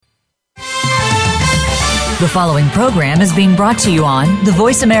The following program is being brought to you on the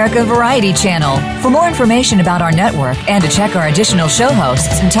Voice America Variety Channel. For more information about our network and to check our additional show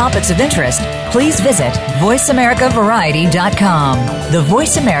hosts and topics of interest, please visit voiceamericavariety.com. The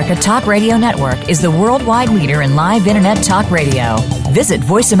Voice America Talk Radio Network is the worldwide leader in live Internet talk radio. Visit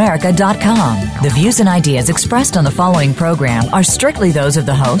voiceamerica.com. The views and ideas expressed on the following program are strictly those of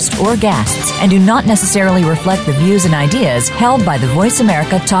the host or guests and do not necessarily reflect the views and ideas held by the Voice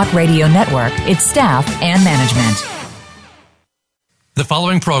America Talk Radio Network, its staff, and management. The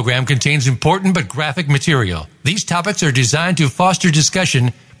following program contains important but graphic material. These topics are designed to foster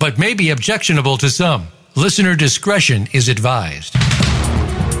discussion, but may be objectionable to some. Listener discretion is advised.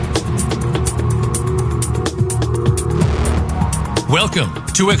 Welcome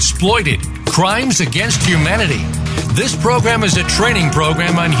to Exploited: Crimes Against Humanity. This program is a training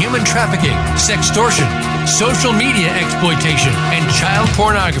program on human trafficking, sextortion, social media exploitation, and child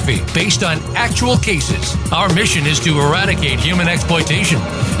pornography based on actual cases. Our mission is to eradicate human exploitation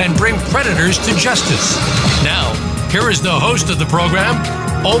and bring predators to justice. Now, here is the host of the program,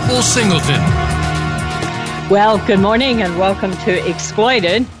 Opal Singleton. Well, good morning and welcome to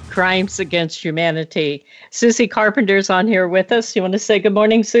Exploited: Crimes Against Humanity. Susie Carpenter's on here with us. You want to say good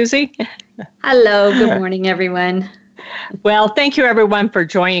morning, Susie? Hello. Good morning, everyone. Well, thank you, everyone, for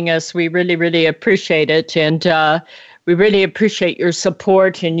joining us. We really, really appreciate it. And we really appreciate your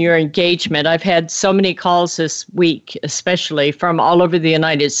support and your engagement. I've had so many calls this week, especially from all over the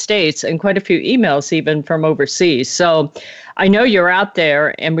United States, and quite a few emails even from overseas. So I know you're out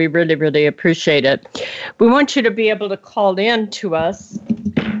there, and we really, really appreciate it. We want you to be able to call in to us.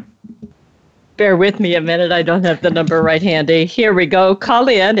 Bear with me a minute. I don't have the number right handy. Here we go. Call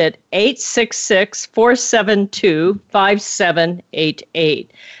in at 866-472-5788.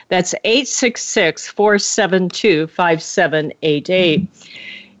 That's 866-472-5788.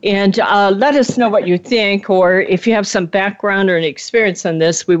 And let us know what you think, or if you have some background or an experience on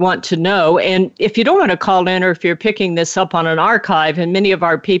this, we want to know. And if you don't want to call in, or if you're picking this up on an archive, and many of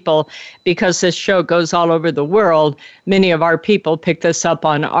our people, because this show goes all over the world, many of our people pick this up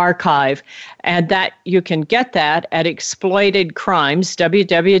on archive. And that you can get that at Exploited Crimes,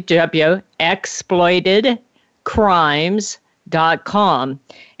 www.exploitedcrimes.com.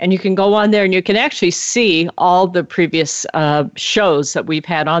 And you can go on there and you can actually see all the previous shows that we've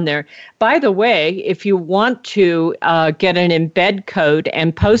had on there. By the way, if you want to get an embed code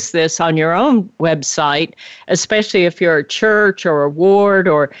and post this on your own website, especially if you're a church or a ward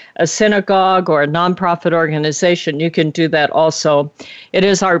or a synagogue or a nonprofit organization, you can do that also. It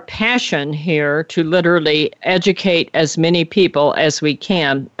is our passion here to literally educate as many people as we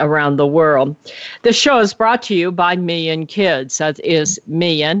can around the world. The show is brought to you by Million Kids. That is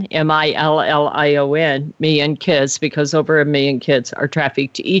Million, M-I-L-L-I-O-N, Million Kids, because over 1 million kids are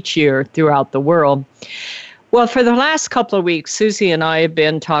trafficked each year throughout the world. Well, for the last couple of weeks, Susie and I have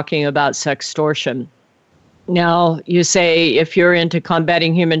been talking about sextortion. Now, you say, if you're into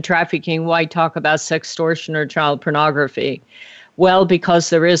combating human trafficking, why talk about sextortion or child pornography? Well,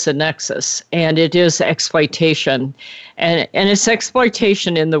 because there is a nexus, and it is exploitation. And it's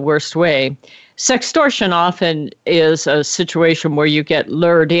exploitation in the worst way. Sextortion often is a situation where you get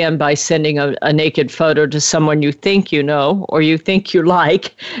lured in by sending a naked photo to someone you think you know or you think you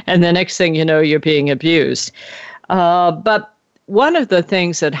like, and the next thing you know, you're being abused. But one of the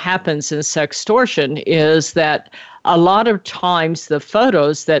things that happens in sextortion is that a lot of times the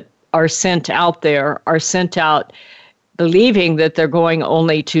photos that are sent out there are sent out believing that they're going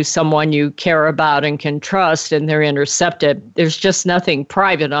only to someone you care about and can trust, and they're intercepted. There's just nothing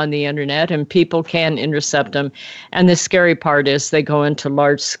private on the internet, and people can intercept them. And the scary part is they go into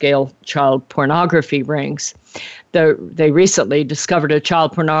large-scale child pornography rings. They recently discovered a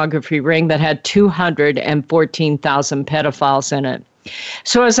child pornography ring that had 214,000 pedophiles in it.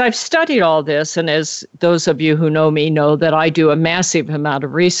 So as I've studied all this, and as those of you who know me know that I do a massive amount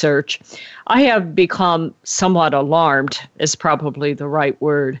of research, I have become somewhat alarmed, is probably the right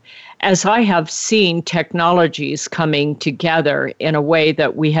word, as I have seen technologies coming together in a way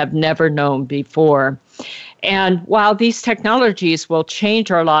that we have never known before. And while these technologies will change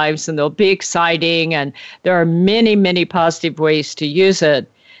our lives and they'll be exciting, and there are many, many positive ways to use it,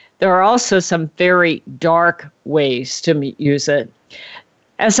 there are also some very dark ways to use it.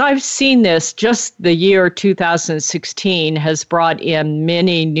 As I've seen this, just the year 2016 has brought in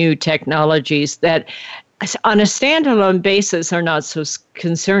many new technologies that on a standalone basis are not so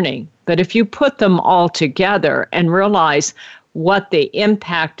concerning. But if you put them all together and realize what the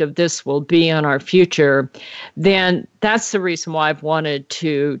impact of this will be on our future, then that's the reason why I've wanted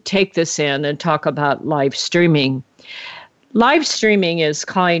to take this in and talk about live streaming. Live streaming is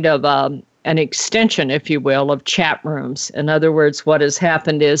kind of an extension, if you will, of chat rooms. In other words, what has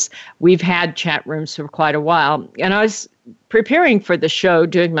happened is we've had chat rooms for quite a while. And I was preparing for the show,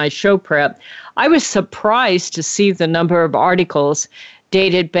 doing my show prep. I was surprised to see the number of articles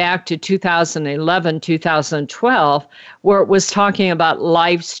dated back to 2011, 2012, where it was talking about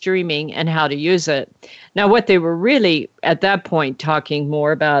live streaming and how to use it. Now, what they were really at that point talking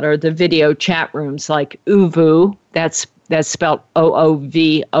more about are the video chat rooms like ooVoo, that's spelled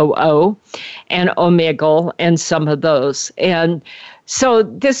OOVOO, and Omegle, and some of those. And so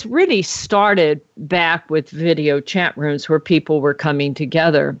this really started back with video chat rooms where people were coming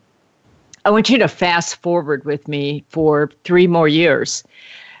together. I want you to fast forward with me for 3 more years.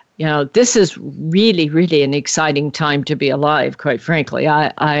 You know, this is really, really an exciting time to be alive, quite frankly.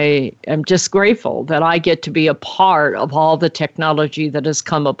 I am just grateful that I get to be a part of all the technology that has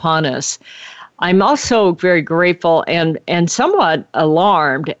come upon us. I'm also very grateful and somewhat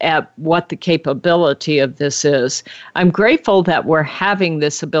alarmed at what the capability of this is. I'm grateful that we're having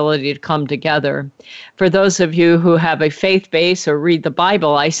this ability to come together. For those of you who have a faith base or read the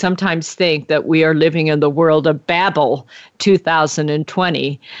Bible, I sometimes think that we are living in the world of Babel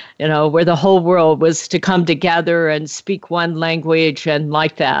 2020, you know, where the whole world was to come together and speak one language and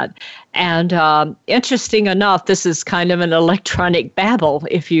like that. And interesting enough, this is kind of an electronic Babel,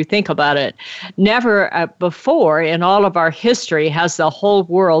 if you think about it. Never before in all of our history has the whole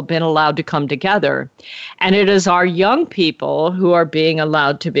world been allowed to come together. And it is our young people who are being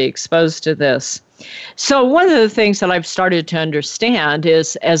allowed to be exposed to this. So one of the things that I've started to understand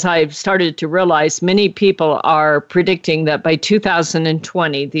is, as I've started to realize, many people are predicting that by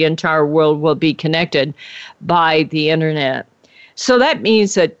 2020, the entire world will be connected by the internet. So that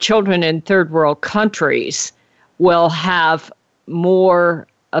means that children in third world countries will have more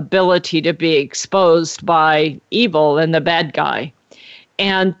ability to be exposed by evil and the bad guy.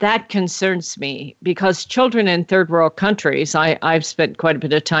 And that concerns me because children in third world countries, I've spent quite a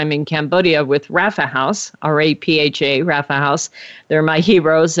bit of time in Cambodia with Rapha House, R-A-P-H-A, Rapha House. They're my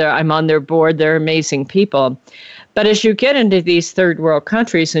heroes. I'm on their board. They're amazing people. But as you get into these third world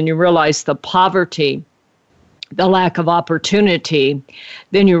countries and you realize the poverty, the lack of opportunity,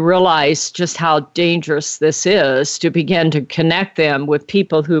 then you realize just how dangerous this is to begin to connect them with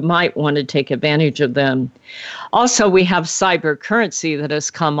people who might want to take advantage of them. Also, we have cyber currency that has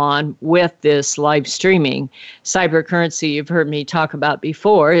come on with this live streaming. Cyber currency, you've heard me talk about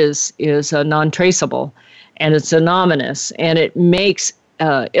before, is non-traceable, and it's anonymous, and it makes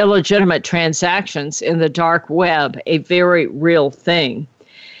illegitimate transactions in the dark web a very real thing.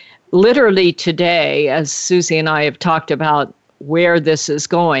 Literally today, as Susie and I have talked about where this is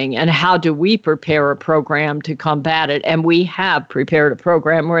going and how do we prepare a program to combat it, and we have prepared a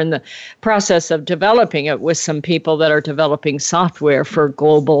program. We're in the process of developing it with some people that are developing software for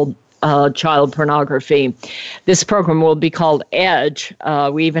global child pornography. This program will be called EDGE.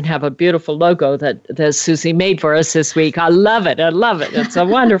 We even have a beautiful logo that Susie made for us this week. I love it. It's a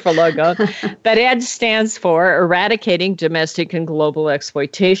wonderful logo. But EDGE stands for Eradicating Domestic and Global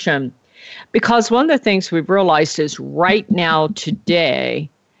Exploitation. Because one of the things we've realized is right now, today,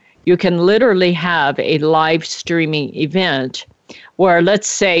 you can literally have a live streaming event where, let's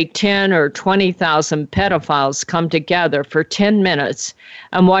say, 10 or 20,000 pedophiles come together for 10 minutes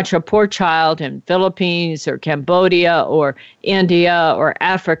and watch a poor child in Philippines or Cambodia or India or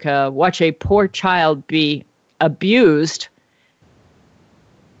Africa, watch a poor child be abused.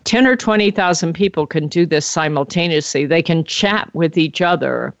 10 or 20,000 people can do this simultaneously. They can chat with each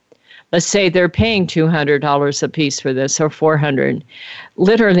other. Let's say they're paying $200 a piece for this or $400.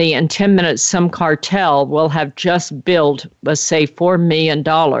 Literally in 10 minutes, some cartel will have just billed, let's say, $4 million.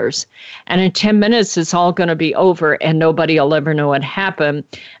 And in 10 minutes, it's all going to be over and nobody will ever know what happened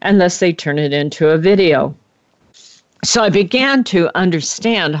unless they turn it into a video. So I began to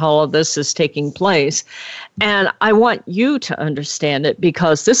understand how all of this is taking place. And I want you to understand it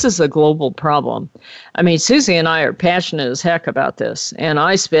because this is a global problem. I mean, Susie and I are passionate as heck about this. And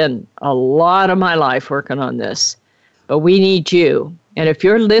I spend a lot of my life working on this. But we need you. And if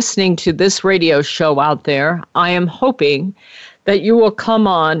you're listening to this radio show out there, I am hoping that you will come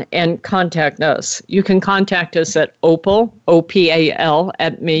on and contact us. You can contact us at Opal, O-P-A-L,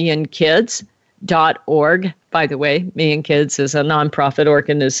 at millionkids.org. By the way, Million Kids is a nonprofit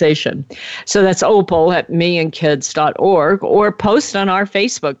organization. So that's Opal at millionkids.org, or post on our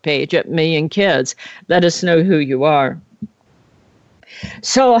Facebook page at Million Kids. Let us know who you are.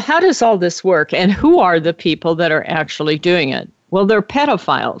 So how does all this work, and who are the people that are actually doing it? Well, they're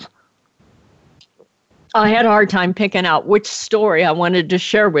pedophiles. I had a hard time picking out which story I wanted to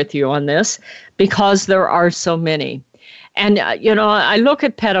share with you on this because there are so many. And, I look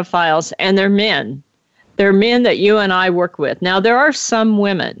at pedophiles, and they're men. They're men that you and I work with. Now, there are some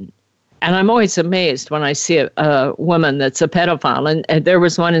women, and I'm always amazed when I see a woman that's a pedophile. And there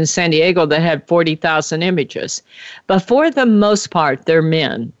was one in San Diego that had 40,000 images. But for the most part, they're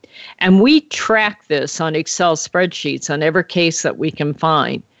men. And we track this on Excel spreadsheets on every case that we can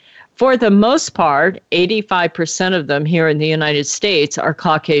find. For the most part, 85% of them here in the United States are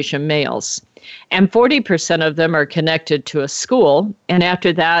Caucasian males. And 40% of them are connected to a school. And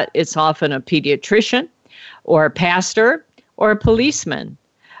after that, it's often a pediatrician or a pastor or a policeman.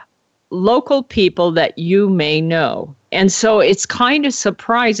 Local people that you may know. And so it's kind of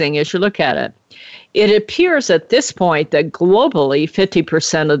surprising as you look at it. It appears at this point that globally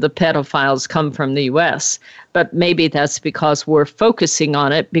 50% of the pedophiles come from the U.S., but maybe that's because we're focusing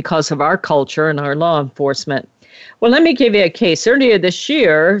on it because of our culture and our law enforcement. Well, let me give you a case. Earlier this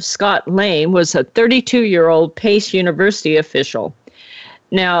year, Scott Lane was a 32-year-old Pace University official.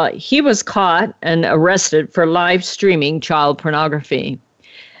 Now, he was caught and arrested for live streaming child pornography.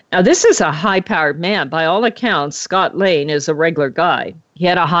 Now, this is a high-powered man. By all accounts, Scott Lane is a regular guy. He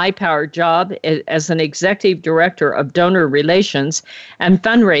had a high-powered job as an executive director of donor relations and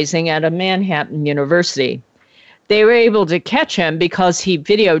fundraising at a Manhattan university. They were able to catch him because he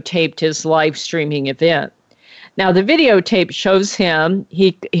videotaped his live streaming event. Now, the videotape shows him,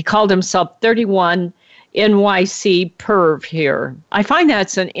 he called himself 31 NYC Perv here. I find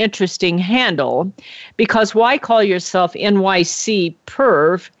that's an interesting handle because why call yourself NYC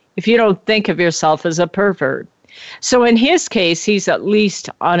Perv if you don't think of yourself as a pervert? So in his case, he's at least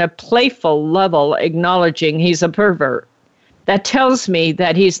on a playful level acknowledging he's a pervert. That tells me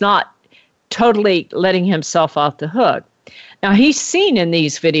that he's not totally letting himself off the hook. Now, he's seen in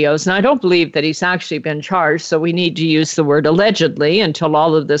these videos, and I don't believe that he's actually been charged, so we need to use the word allegedly until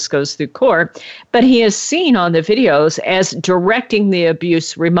all of this goes through court, but he is seen on the videos as directing the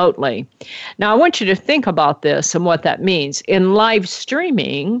abuse remotely. Now, I want you to think about this and what that means. In live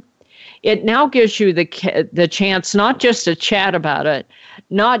streaming, it now gives you the chance not just to chat about it,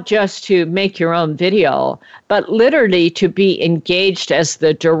 not just to make your own video, but literally to be engaged as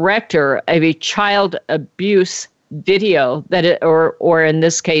the director of a child abuse video or in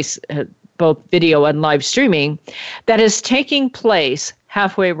this case, both video and live streaming, that is taking place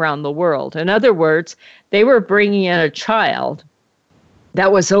halfway around the world. In other words, they were bringing in a child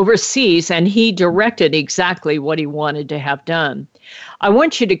that was overseas, and he directed exactly what he wanted to have done. I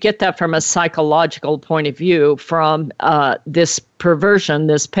want you to get that from a psychological point of view from this perversion,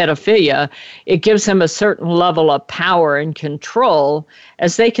 this pedophilia. It gives them a certain level of power and control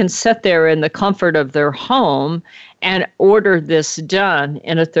as they can sit there in the comfort of their home and order this done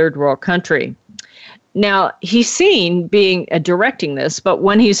in a third world country. Now, he's seen being directing this, but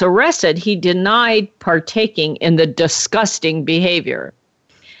when he's arrested, he denied partaking in the disgusting behavior.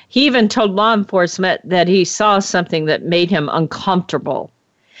 He even told law enforcement that he saw something that made him uncomfortable.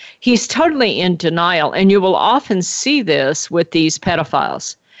 He's totally in denial, and you will often see this with these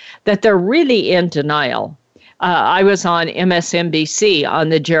pedophiles, that they're really in denial. I was on MSNBC on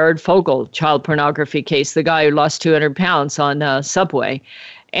the Jared Fogle child pornography case, the guy who lost 200 pounds on Subway.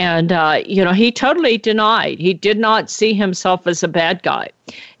 And, he totally denied. He did not see himself as a bad guy.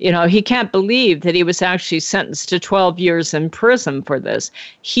 He can't believe that he was actually sentenced to 12 years in prison for this.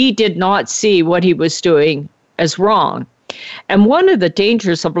 He did not see what he was doing as wrong. And one of the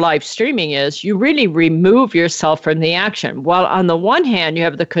dangers of live streaming is you really remove yourself from the action. While on the one hand, you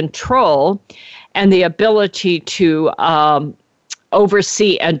have the control and the ability to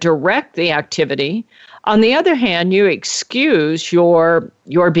oversee and direct the activity. On the other hand, you excuse your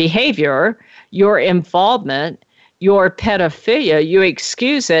behavior, your involvement, your pedophilia. You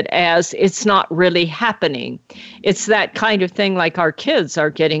excuse it as it's not really happening. It's that kind of thing like our kids are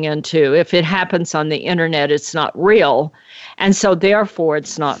getting into. If it happens on the internet, it's not real. And so therefore,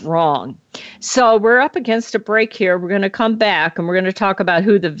 it's not wrong. So we're up against a break here. We're going to come back and we're going to talk about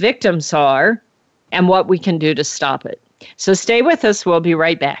who the victims are and what we can do to stop it. So stay with us. We'll be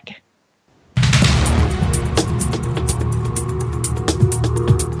right back.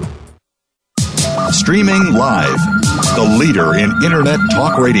 Streaming live, the leader in Internet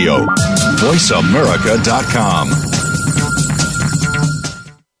Talk Radio, VoiceAmerica.com.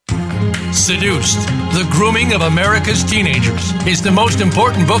 Seduced, The Grooming of America's Teenagers is the most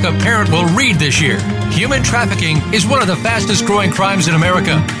important book a parent will read this year. Human trafficking is one of the fastest growing crimes in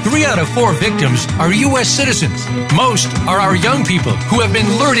America. 3 out of 4 victims are U.S. citizens. Most are our young people who have been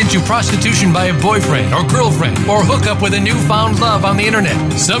lured into prostitution by a boyfriend or girlfriend or hook up with a newfound love on the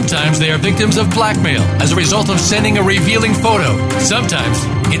internet. Sometimes they are victims of blackmail as a result of sending a revealing photo. Sometimes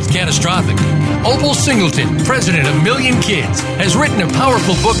it's catastrophic. Opal Singleton, president of Million Kids, has written a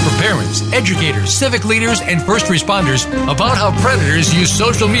powerful book for parents, educators, civic leaders, and first responders about how predators use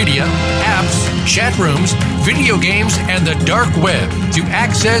social media, apps, chat rooms, video games, and the dark web to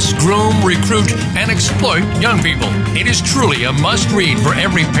access, groom, recruit, and exploit young people. It is truly a must-read for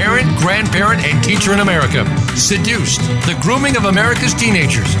every parent, grandparent, and teacher in America. Seduced, The Grooming of America's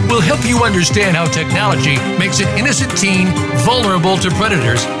Teenagers will help you understand how technology makes an innocent teen vulnerable to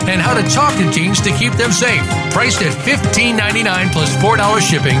predators and how to talk to teens to keep them safe. Priced at $15.99 plus $4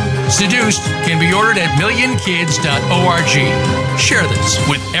 shipping, Seduced can be ordered at millionkids.org. Share this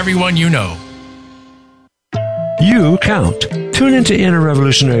with everyone you know. You count. Tune into Inner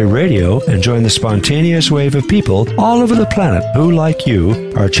Revolutionary Radio and join the spontaneous wave of people all over the planet who, like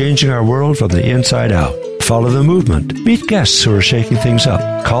you, are changing our world from the inside out. Follow the movement. Meet guests who are shaking things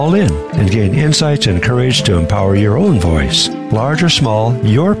up. Call in and gain insights and courage to empower your own voice. Large or small,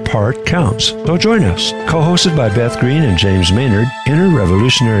 your part counts. So join us. Co-hosted by Beth Green and James Maynard, Inner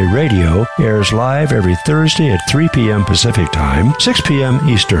Revolutionary Radio airs live every Thursday at 3 p.m. Pacific Time, 6 p.m.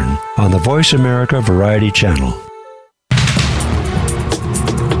 Eastern on the Voice America Variety Channel.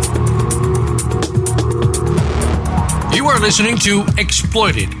 You are listening to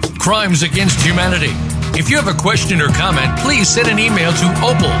Exploited, Crimes Against Humanity. If you have a question or comment, please send an email to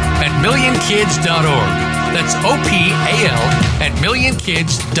opal@millionkids.org. That's OPAL at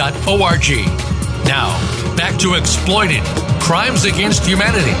millionkids.org. Now, back to Exploited, Crimes Against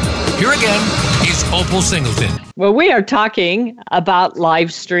Humanity. Here again is Opal Singleton. Well, we are talking about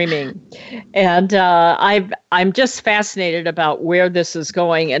live streaming, and I'm just fascinated about where this is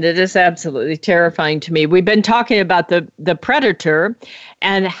going, and it is absolutely terrifying to me. We've been talking about the predator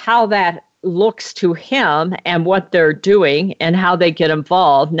and how that looks to him and what they're doing and how they get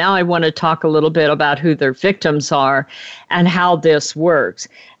involved. Now I want to talk a little bit about who their victims are and how this works.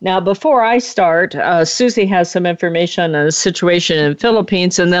 Now, before I start, Susie has some information on a situation in the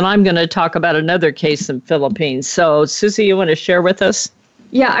Philippines, and then I'm going to talk about another case in the Philippines. So, Susie, you want to share with us?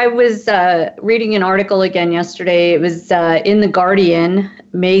 Yeah, I was reading an article again yesterday. It was in The Guardian,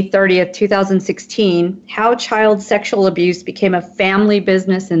 May 30th, 2016, How Child Sexual Abuse Became a Family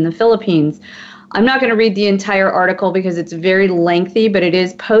Business in the Philippines. I'm not going to read the entire article because it's very lengthy, but it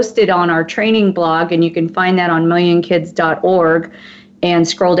is posted on our training blog, and you can find that on millionkids.org and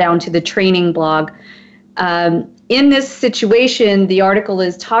scroll down to the training blog. In this situation, the article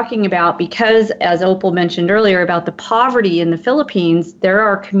is talking about, because, as Opal mentioned earlier, about the poverty in the Philippines, there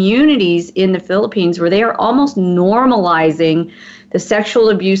are communities in the Philippines where they are almost normalizing the sexual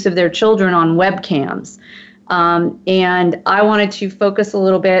abuse of their children on webcams. And I wanted to focus a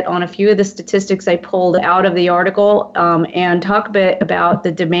little bit on a few of the statistics I pulled out of the article and talk a bit about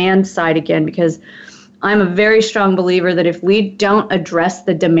the demand side again, because I'm a very strong believer that if we don't address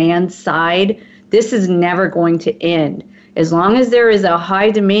the demand side, this is never going to end. As long as there is a high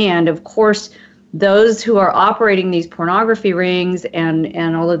demand, of course, those who are operating these pornography rings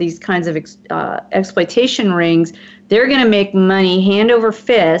and all of these kinds of exploitation rings, they're going to make money hand over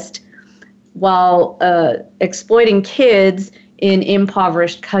fist while exploiting kids in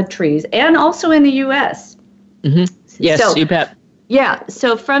impoverished countries and also in the U.S. Mm-hmm. Yes, so, you bet. Yeah,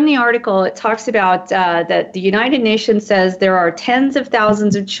 so from the article, it talks about that the United Nations says there are tens of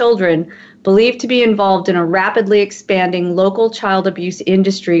thousands of children believed to be involved in a rapidly expanding local child abuse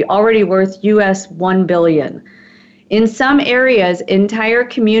industry already worth US $1 billion. In some areas, entire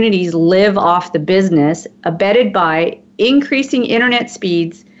communities live off the business, abetted by increasing internet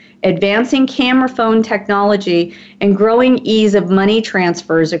speeds, advancing camera phone technology, and growing ease of money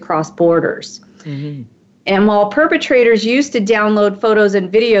transfers across borders. Mm-hmm. And while perpetrators used to download photos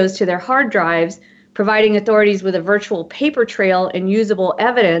and videos to their hard drives, providing authorities with a virtual paper trail and usable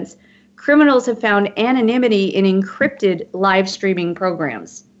evidence, criminals have found anonymity in encrypted live streaming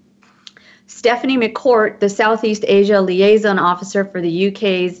programs. Stephanie McCourt, the Southeast Asia liaison officer for the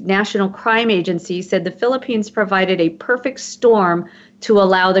UK's National Crime Agency, said the Philippines provided a perfect storm to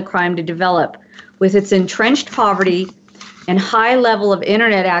allow the crime to develop. With its entrenched poverty and high level of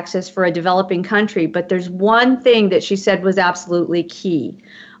internet access for a developing country, but there's one thing that she said was absolutely key: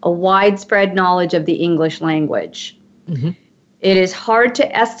 a widespread knowledge of the English language. Mm-hmm. It is hard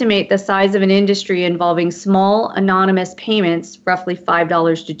to estimate the size of an industry involving small anonymous payments, roughly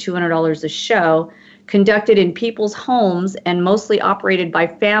 $5 to $200 a show, conducted in people's homes and mostly operated by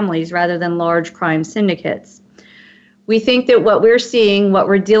families rather than large crime syndicates. We think that what we're seeing, what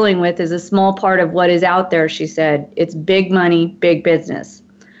we're dealing with, is a small part of what is out there, she said. It's big money, big business.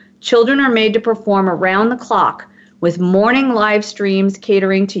 Children are made to perform around the clock with morning live streams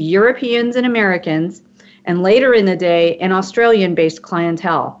catering to Europeans and Americans, and later in the day, an Australian-based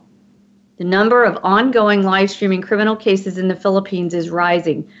clientele. The number of ongoing live streaming criminal cases in the Philippines is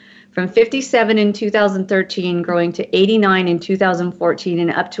rising, from 57 in 2013, growing to 89 in 2014,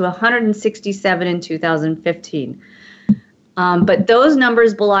 and up to 167 in 2015. But those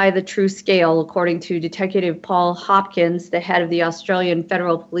numbers belie the true scale, according to Detective Paul Hopkins, the head of the Australian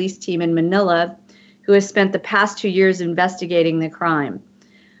Federal Police team in Manila, who has spent the past 2 years investigating the crime.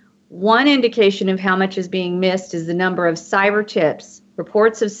 One indication of how much is being missed is the number of cyber tips,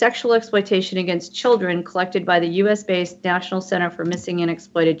 reports of sexual exploitation against children collected by the U.S.-based National Center for Missing and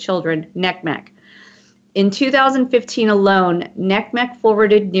Exploited Children, NCMEC. In 2015 alone, NCMEC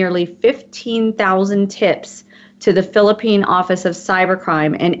forwarded nearly 15,000 tips to the Philippine Office of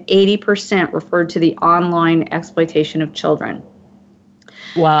Cybercrime, and 80% referred to the online exploitation of children.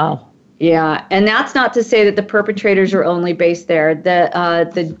 Wow. Yeah, and that's not to say that the perpetrators are only based there.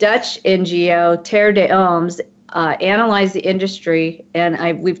 The Dutch NGO Terre des Hommes analyzed the industry,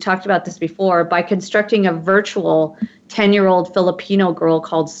 and we've talked about this before, by constructing a virtual 10-year-old Filipino girl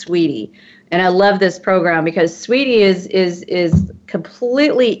called Sweetie. And I love this program because Sweetie is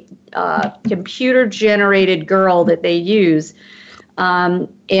completely computer-generated girl that they use, and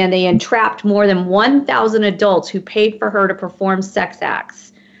they entrapped more than 1,000 adults who paid for her to perform sex acts.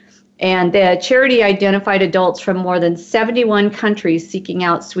 And the charity identified adults from more than 71 countries seeking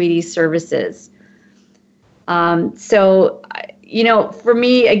out Sweetie's services. So, for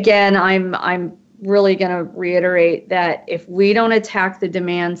me, again, I'm really going to reiterate that if we don't attack the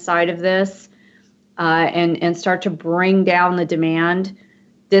demand side of this and start to bring down the demand,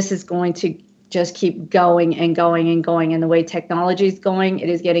 this is going to just keep going and going and going. And the way technology is going, it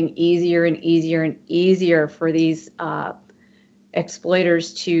is getting easier and easier and easier for these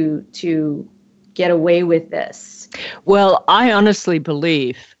exploiters to get away with this. Well, I honestly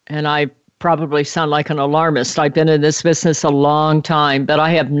believe, and I probably sound like an alarmist, I've been in this business a long time, but I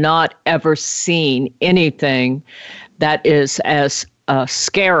have not ever seen anything that is as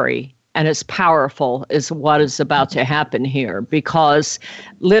scary and as powerful as what is about to happen here. Because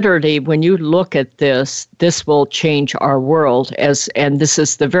literally, when you look at this will change our world. And this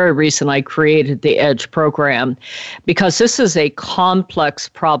is the very reason I created the EDGE program, because this is a complex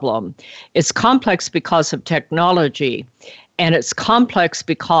problem. It's complex because of technology. And it's complex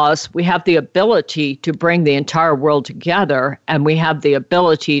because we have the ability to bring the entire world together, and we have the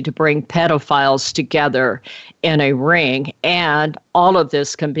ability to bring pedophiles together in a ring. And all of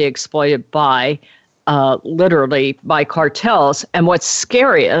this can be exploited by, literally, by cartels. And what's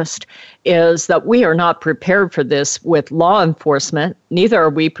scariest is that we are not prepared for this with law enforcement. Neither are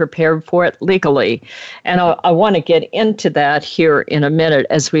we prepared for it legally. And I want to get into that here in a minute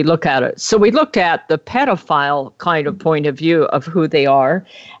as we look at it. So we looked at the pedophile kind of point of view of who they are.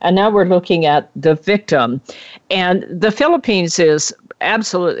 And now we're looking at the victim. And the Philippines is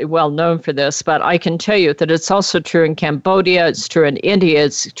absolutely well known for this, but I can tell you that it's also true in Cambodia, it's true in India,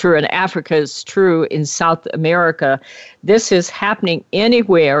 it's true in Africa, it's true in South America. This is happening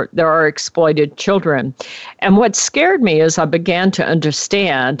anywhere there are exploited children. And what scared me is I began to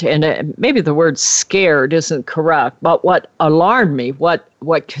understand, and maybe the word scared isn't correct, but what alarmed me, what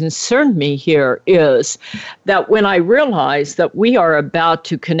concerned me here is that when I realized that we are about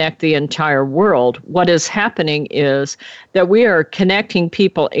to connect the entire world, what is happening is that we are connecting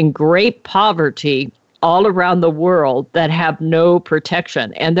people in great poverty all around the world that have no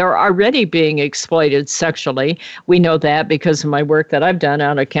protection. And they're already being exploited sexually. We know that because of my work that I've done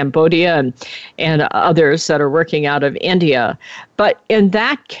out of Cambodia and others that are working out of India. But in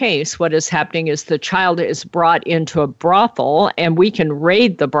that case, what is happening is the child is brought into a brothel, and we can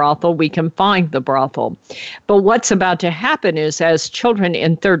raid the brothel, we can find the brothel. But what's about to happen is as children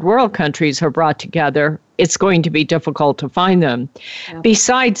in third world countries are brought together, it's going to be difficult to find them. Yeah.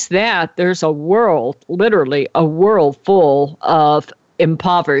 Besides that, there's a world, literally a world full of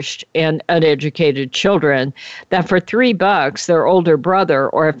impoverished and uneducated children that for $3, their older brother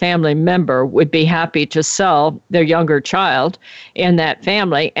or a family member would be happy to sell their younger child in that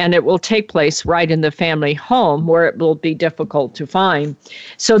family, and it will take place right in the family home where it will be difficult to find.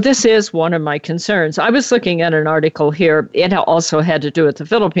 So this is one of my concerns. I was looking at an article here. It also had to do with the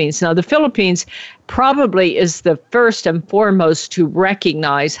Philippines. Now, the Philippines probably is the first and foremost to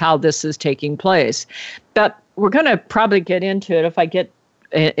recognize how this is taking place. But we're going to probably get into it if I get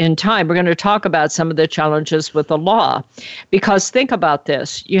in time, we're going to talk about some of the challenges with the law. Because think about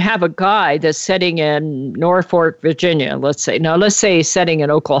this. You have a guy that's sitting in Norfolk, Virginia, let's say. Now, let's say he's sitting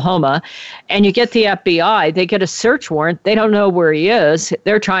in Oklahoma, and you get the FBI. They get a search warrant. They don't know where he is.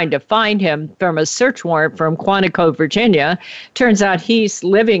 They're trying to find him from a search warrant from Quantico, Virginia. Turns out he's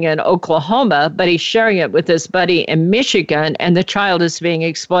living in Oklahoma, but he's sharing it with his buddy in Michigan, and the child is being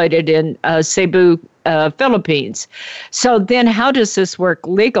exploited in Cebu, Philippines. So then how does this work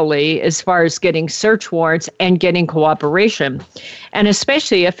legally as far as getting search warrants and getting cooperation? And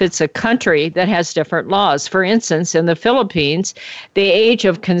especially if it's a country that has different laws. For instance, in the Philippines, the age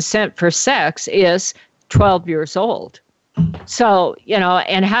of consent for sex is 12 years old. So,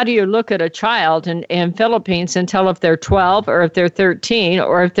 and how do you look at a child in Philippines and tell if they're 12 or if they're 13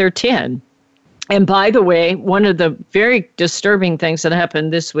 or if they're 10? And by the way, one of the very disturbing things that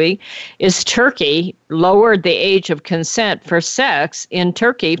happened this week is Turkey lowered the age of consent for sex in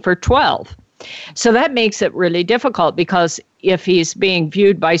Turkey for 12. So that makes it really difficult, because if he's being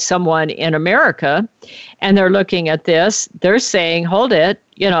viewed by someone in America and they're looking at this, they're saying, hold it,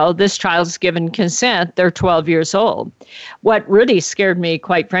 this child's given consent, they're 12 years old. What really scared me,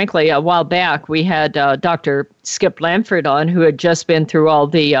 quite frankly, a while back, we had Dr. Skip Lamford on, who had just been through all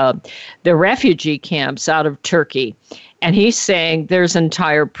the refugee camps out of Turkey. And he's saying there's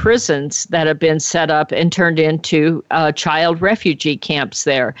entire prisons that have been set up and turned into child refugee camps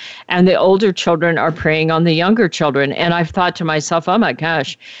there. And the older children are preying on the younger children. And I've thought to myself, oh my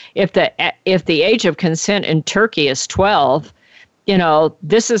gosh, if the age of consent in Turkey is 12,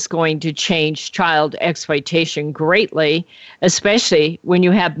 this is going to change child exploitation greatly, especially when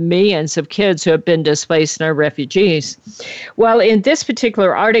you have millions of kids who have been displaced and are refugees. Well, in this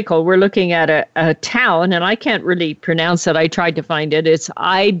particular article, we're looking at a town, and I can't really pronounce it. I tried to find it. It's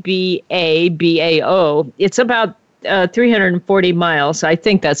Ibabao. It's about 340 miles. I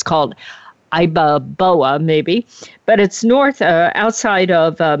think that's called Ibabao, maybe, but it's north, outside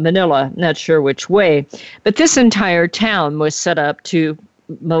of Manila, not sure which way. But this entire town was set up to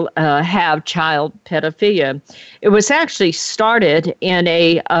have child pedophilia. It was actually started in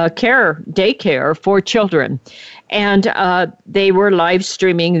a daycare for children. And they were live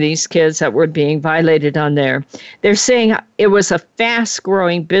streaming these kids that were being violated on there. They're saying it was a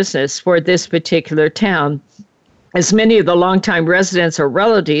fast-growing business for this particular town, as many of the longtime residents are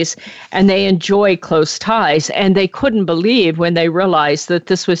relatives, and they enjoy close ties. And they couldn't believe when they realized that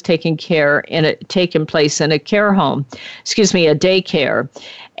this was taking place in a care home, a daycare.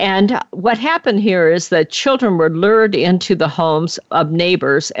 And what happened here is that children were lured into the homes of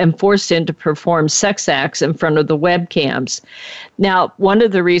neighbors and forced in to perform sex acts in front of the webcams. Now, one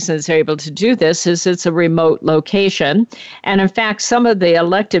of the reasons they're able to do this is it's a remote location. And in fact, some of the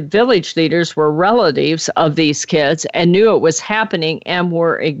elected village leaders were relatives of these kids and knew it was happening and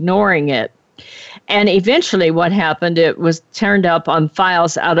were ignoring it. And eventually what happened, it was turned up on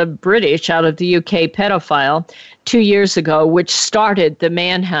files out of the UK pedophile 2 years ago, which started the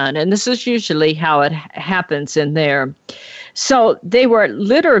manhunt. And this is usually how it happens in there. So they were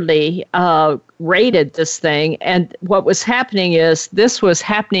literally raided this thing. And what was happening is this was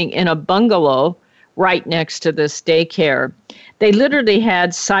happening in a bungalow right next to this daycare. They literally had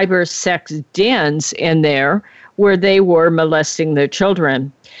cyber sex dens in there where they were molesting their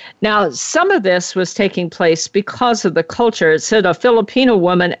children. Now, some of this was taking place because of the culture. It said a Filipino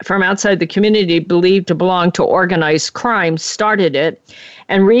woman from outside the community believed to belong to organized crime started it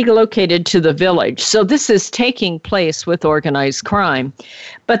and relocated to the village. So this is taking place with organized crime.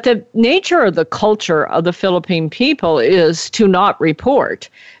 But the nature of the culture of the Philippine people is to not report,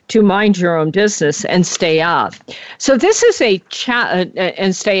 to mind your own business and stay out. So this is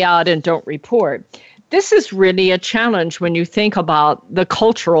and stay out and don't report. This is really a challenge when you think about the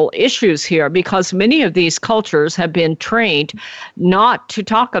cultural issues here, because many of these cultures have been trained not to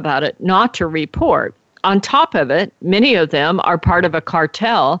talk about it, not to report. On top of it, many of them are part of a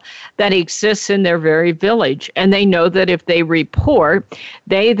cartel that exists in their very village, and they know that if they report,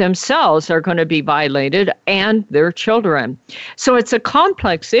 they themselves are going to be violated and their children. So it's a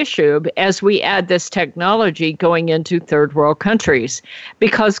complex issue as we add this technology going into third world countries,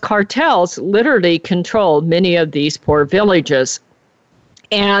 because cartels literally control many of these poor villages.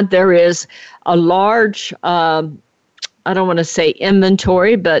 And there is a large I don't want to say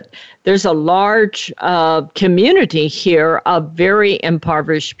inventory, but there's a large community here of very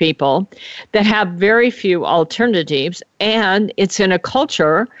impoverished people that have very few alternatives, and it's in a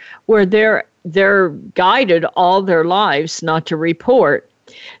culture where they're guided all their lives not to report.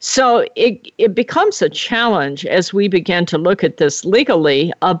 So it becomes a challenge as we begin to look at this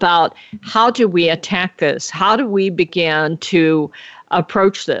legally about how do we attack this? How do we begin to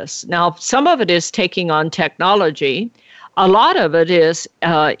approach this. Now, some of it is taking on technology. A lot of it is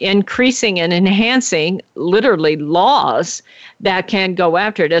increasing and enhancing, literally, laws that can go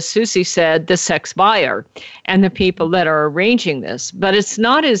after it. As Susie said, the sex buyer and the people that are arranging this. But it's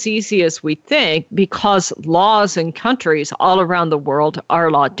not as easy as we think because laws in countries all around the world are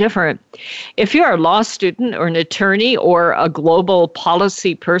a lot different. If you're a law student or an attorney or a global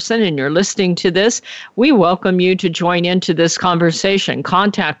policy person and you're listening to this, we welcome you to join into this conversation.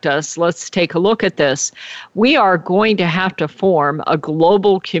 Contact us. Let's take a look at this. We are going to have to form a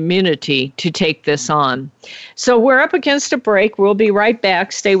global community to take this on. So we're up against a break. We'll be right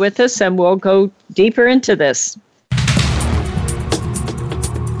back. Stay with us and we'll go deeper into this.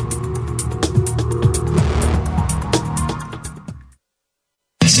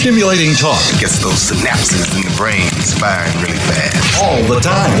 Stimulating talk gets those synapses in the brain firing really fast. all the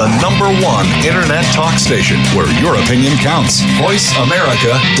time. The #1 internet talk station where your opinion counts.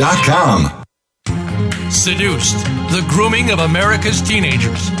 VoiceAmerica.com. Seduced, The Grooming of America's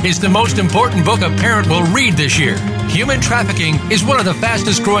Teenagers is the most important book a parent will read this year. Human trafficking is one of the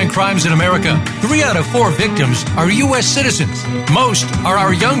fastest growing crimes in America. 3 out of 4 victims are U.S. citizens. Most are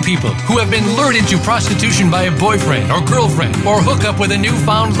our young people who have been lured into prostitution by a boyfriend or girlfriend or hook up with a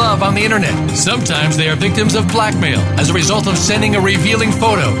newfound love on the internet. Sometimes they are victims of blackmail as a result of sending a revealing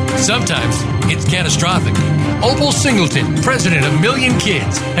photo. Sometimes it's catastrophic. Opal Singleton, president of Million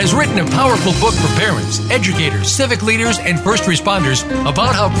Kids, has written a powerful book for parents, educators, civic leaders, and first responders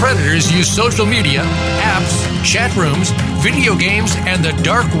about how predators use social media, apps, chat rooms, video games, and the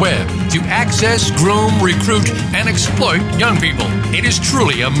dark web to access, groom, recruit, and exploit young people. It is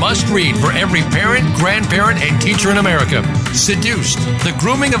truly a must-read for every parent, grandparent, and teacher in America. Seduced, The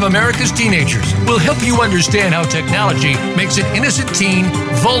Grooming of America's Teenagers will help you understand how technology makes an innocent teen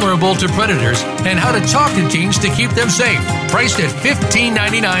vulnerable to predators and how to talk to teens to keep them safe. Priced at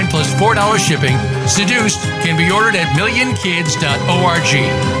 $15.99 plus $4 shipping, Seduced can be ordered at millionkids.org.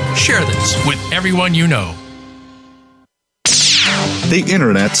 Share this with everyone you know. The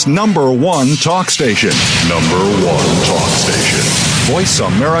Internet's #1 talk station. #1 talk station.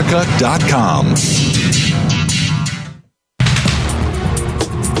 VoiceAmerica.com.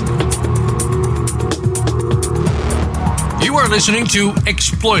 You are listening to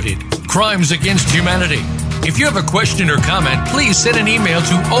Exploited, Crimes Against Humanity. If you have a question or comment, please send an email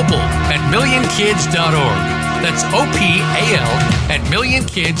to opal@millionkids.org. That's OPAL at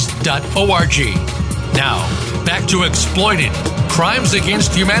millionkids.org. Now, back to Exploited, Crimes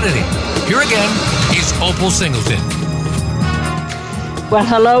Against Humanity. Here again is Opal Singleton. Well,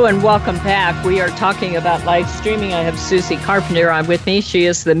 hello and welcome back. We are talking about live streaming. I have Susie Carpenter on with me. She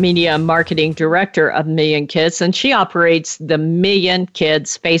is the Media Marketing Director of Million Kids, and she operates the Million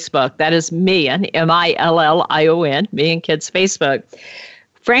Kids Facebook. That is Million, MILLION, Million Kids Facebook.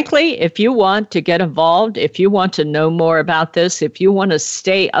 Frankly, if you want to get involved, if you want to know more about this, if you want to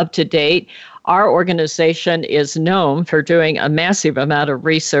stay up to date, our organization is known for doing a massive amount of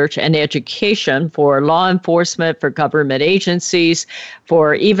research and education for law enforcement, for government agencies,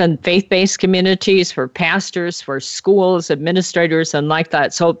 for even faith-based communities, for pastors, for schools, administrators, and like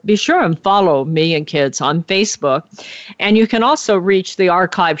that. So be sure and follow Million Kids on Facebook. And you can also reach the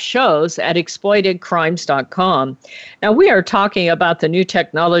archive shows at exploitedcrimes.com. Now, we are talking about the new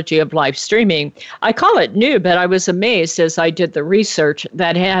technology of live streaming. I call it new, but I was amazed as I did the research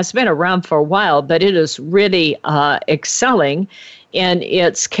that has been around for a while, but it is really excelling in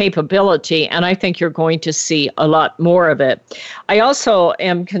its capability, and I think you're going to see a lot more of it. I also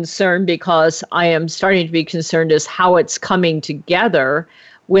am concerned because I am starting to be concerned as how it's coming together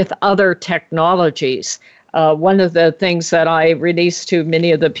with other technologies. One of the things that I released to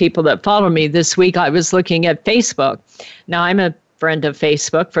many of the people that follow me this week, I was looking at Facebook. Now, I'm a friend of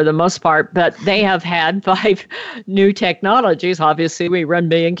Facebook for the most part, but they have had 5 new technologies. Obviously, we run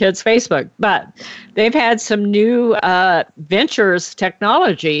Million Kids Facebook, but they've had some new ventures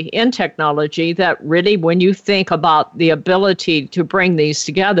in technology that really, when you think about the ability to bring these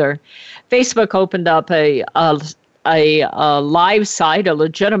together, Facebook opened up a live site, a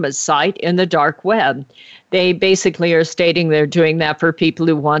legitimate site in the dark web. They basically are stating they're doing that for people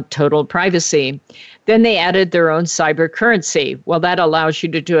who want total privacy. Then they added their own cyber currency. Well, that allows you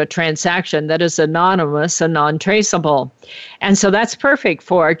to do a transaction that is anonymous and non-traceable. And so that's perfect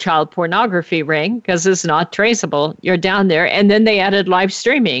for a child pornography ring because it's not traceable. You're down there. And then they added live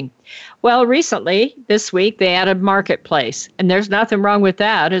streaming. Well, recently, this week, they added Marketplace, and there's nothing wrong with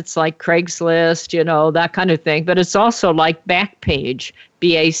that. It's like Craigslist, that kind of thing, but it's also like Backpage,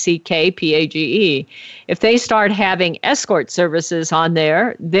 Backpage. If they start having escort services on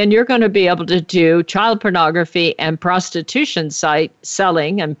there, then you're going to be able to do child pornography and prostitution site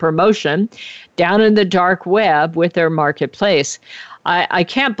selling and promotion down in the dark web with their Marketplace. I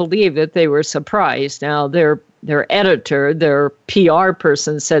can't believe that they were surprised. Now, their editor, their PR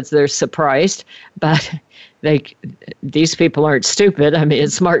person says they're surprised, but these people aren't stupid. I mean,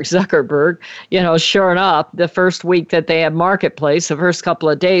 it's Mark Zuckerberg. Sure enough, the first week that they had Marketplace, the first couple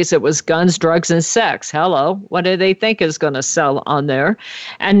of days, it was guns, drugs, and sex. Hello, what do they think is going to sell on there?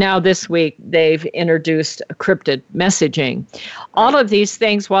 And now this week, they've introduced encrypted messaging. All of these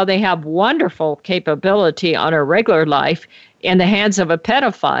things, while they have wonderful capability on our regular life, in the hands of a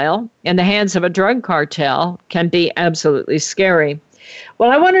pedophile, in the hands of a drug cartel, can be absolutely scary. Well,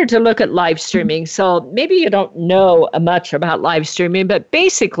 I wanted to look at live streaming. So maybe you don't know much about live streaming, but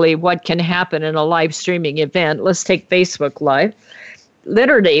basically what can happen in a live streaming event, let's take Facebook Live.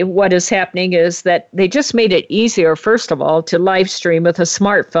 Literally, what is happening is that they just made it easier, first of all, to live stream with a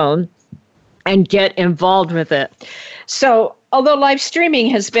smartphone and get involved with it. So although live streaming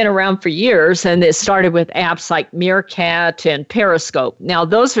has been around for years, and it started with apps like Meerkat and Periscope. Now,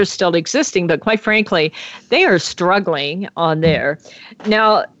 those are still existing, but quite frankly, they are struggling on there.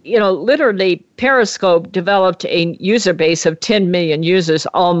 Now, literally, Periscope developed a user base of 10 million users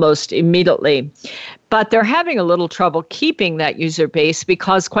almost immediately. But they're having a little trouble keeping that user base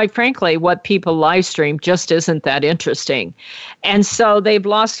because, quite frankly, what people live stream just isn't that interesting. And so they've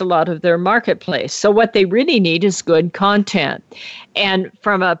lost a lot of their marketplace. So what they really need is good content. And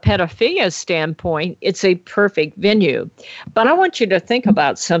from a pedophilia standpoint, it's a perfect venue. But I want you to think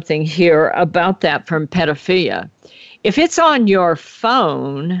about something here about that from pedophilia. If it's on your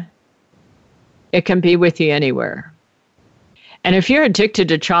phone, it can be with you anywhere. And if you're addicted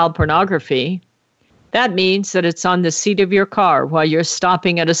to child pornography, that means that it's on the seat of your car while you're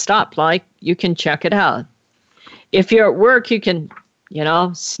stopping at a stoplight. You can check it out. If you're at work, you can,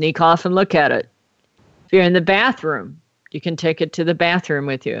 sneak off and look at it. If you're in the bathroom, you can take it to the bathroom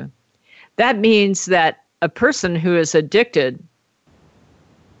with you. That means that a person who is addicted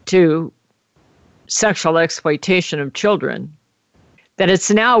to sexual exploitation of children, that it's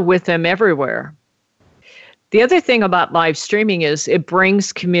now with them everywhere. The other thing about live streaming is it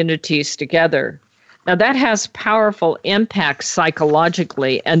brings communities together. Now, that has powerful impacts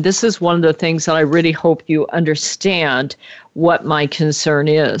psychologically, and this is one of the things that I really hope you understand what my concern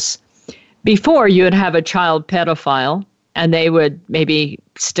is. Before, you would have a child pedophile, and they would maybe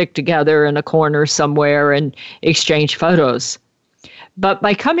stick together in a corner somewhere and exchange photos. But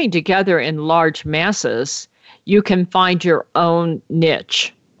by coming together in large masses, you can find your own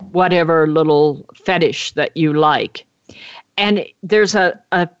niche, whatever little fetish that you like. And there's a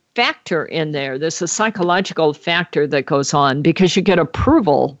factor in there. There's a psychological factor that goes on because you get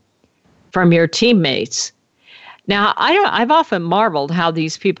approval from your teammates. Now, I've often marveled how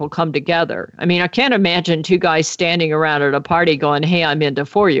these people come together. I mean, I can't imagine two guys standing around at a party going, hey, I'm into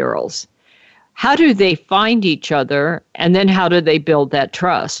 4-year-olds. How do they find each other? And then how do they build that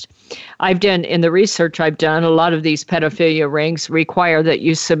trust? In the research I've done, a lot of these pedophilia rings require that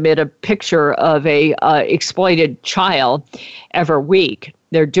you submit a picture of a exploited child every week.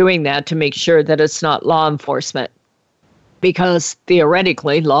 They're doing that to make sure that it's not law enforcement, because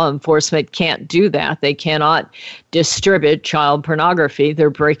theoretically, law enforcement can't do that. They cannot distribute child pornography. They're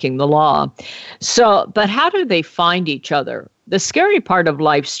breaking the law. So, but how do they find each other? The scary part of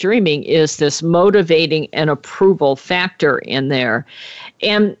live streaming is this motivating and approval factor in there.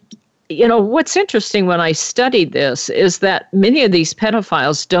 And what's interesting when I studied this is that many of these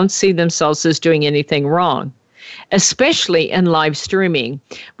pedophiles don't see themselves as doing anything wrong, especially in live streaming.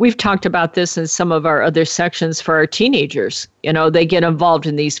 We've talked about this in some of our other sections for our teenagers. They get involved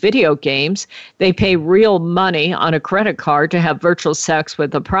in these video games. They pay real money on a credit card to have virtual sex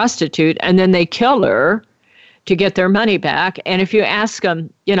with a prostitute, and then they kill her to get their money back. And if you ask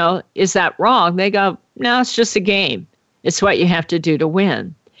them, is that wrong? They go, no, it's just a game. It's what you have to do to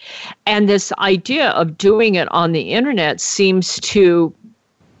win. And this idea of doing it on the internet seems to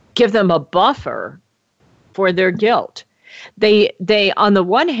give them a buffer for their guilt. They on the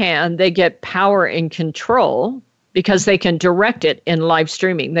one hand, they get power and control because they can direct it in live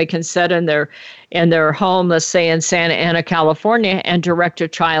streaming. They can sit in their home, let's say in Santa Ana, California, and direct a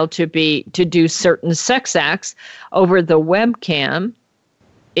child to do certain sex acts over the webcam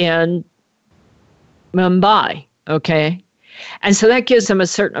in Mumbai. Okay. And so that gives them a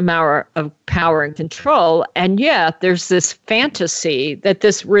certain amount of power and control. And yet there's this fantasy that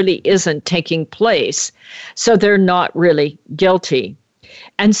this really isn't taking place. So they're not really guilty.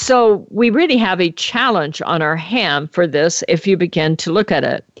 And so we really have a challenge on our hand for this if you begin to look at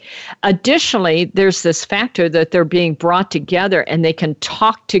it. Additionally, there's this factor that they're being brought together and they can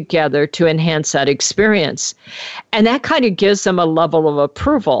talk together to enhance that experience. And that kind of gives them a level of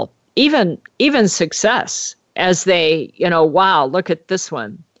approval, even success, as they, wow, look at this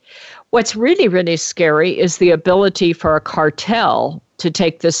one. What's really, really scary is the ability for a cartel to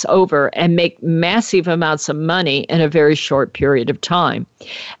take this over and make massive amounts of money in a very short period of time.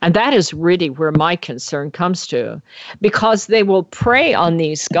 And that is really where my concern comes to, because they will prey on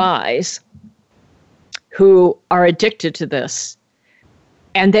these guys who are addicted to this.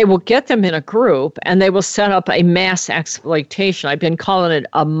 And they will get them in a group and they will set up a mass exploitation. I've been calling it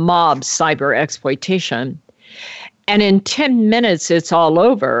a mob cyber exploitation. And in 10 minutes, it's all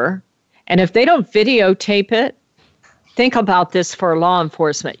over. And if they don't videotape it, think about this for law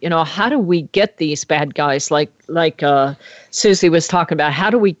enforcement. How do we get these bad guys like Susie was talking about? How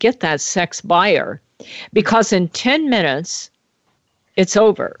do we get that sex buyer? Because in 10 minutes, it's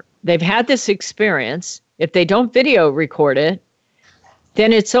over. They've had this experience. If they don't video record it,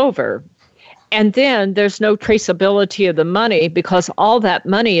 then it's over. And then there's no traceability of the money because all that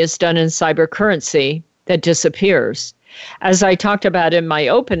money is done in cyber currency that disappears. As I talked about in my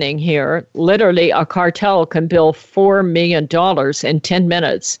opening here, literally a cartel can bill $4 million in 10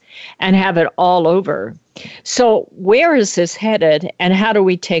 minutes and have it all over. So where is this headed and how do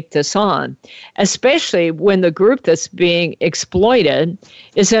we take this on? Especially when the group that's being exploited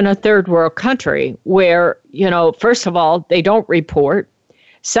is in a third world country where, first of all, they don't report.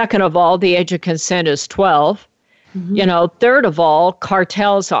 Second of all, the age of consent is 12. Mm-hmm. Third of all,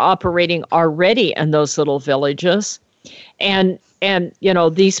 cartels are operating already in those little villages. And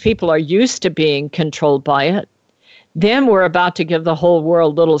these people are used to being controlled by it. Then we're about to give the whole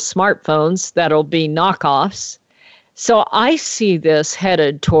world little smartphones that'll be knockoffs. So I see this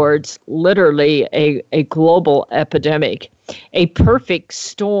headed towards literally a global epidemic, a perfect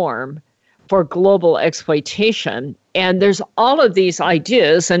storm for global exploitation. And there's all of these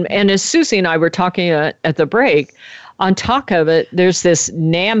ideas. And as Susie and I were talking at the break, on top of it, there's this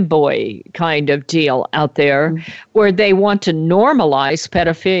NAMBOY kind of deal out there where they want to normalize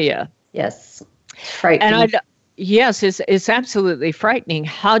pedophilia. Yes. Frightening. And yes, it's absolutely frightening.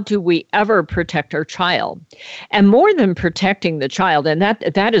 How do we ever protect our child? And more than protecting the child, and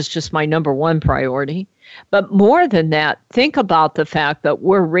that is just my number one priority. But more than that, think about the fact that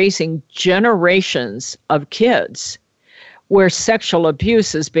we're raising generations of kids where sexual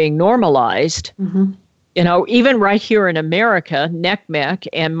abuse is being normalized. Mm-hmm. Even right here in America, NCMEC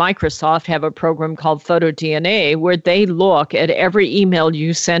and Microsoft have a program called PhotoDNA where they look at every email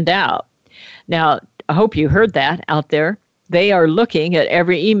you send out. Now, I hope you heard that out there. They are looking at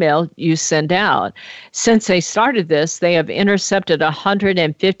every email you send out. Since they started this, they have intercepted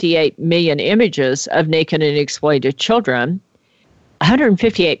 158 million images of naked and exploited children.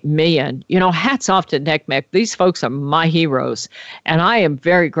 158 million. Hats off to NCMEC. These folks are my heroes. And I am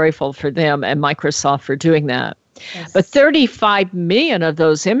very grateful for them and Microsoft for doing that. Yes. But 35 million of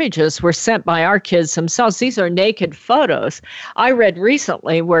those images were sent by our kids themselves. These are naked photos. I read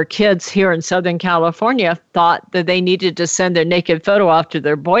recently where kids here in Southern California thought that they needed to send their naked photo off to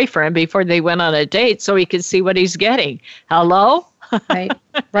their boyfriend before they went on a date so he could see what he's getting. Hello? Right.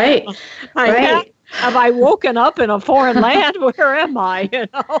 Right. Right. Have I woken up in a foreign land? Where am I?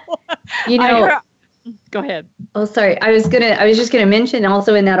 Go ahead. Oh, sorry. I was just gonna mention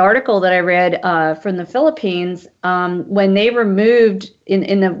also in that article that I read from the Philippines, when they removed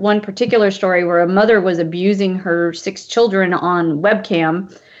in the one particular story where a mother was abusing her 6 children on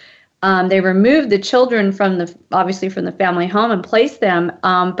webcam, they removed the children from the family home and placed them,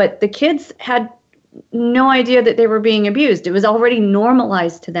 but the kids had no idea that they were being abused. It was already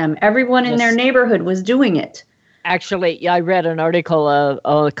normalized to them. Everyone in their neighborhood was doing it. Actually, I read an article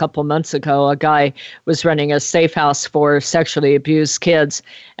a couple months ago. A guy was running a safe house for sexually abused kids,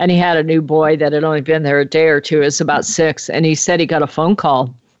 and he had a new boy that had only been there a day or two. He was about 6, and he said he got a phone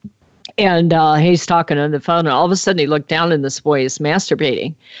call. And he's talking on the phone, and all of a sudden he looked down, and this boy is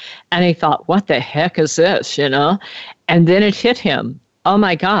masturbating. And he thought, what the heck is this, And then it hit him. Oh,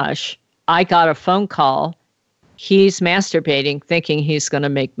 my gosh. I got a phone call. He's masturbating, thinking he's going to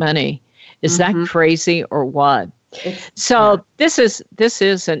make money. Is that crazy or what? This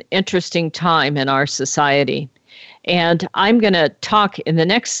is an interesting time in our society. And I'm going to talk in the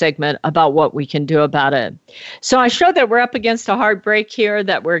next segment about what we can do about it. So I showed that we're up against a hard break here,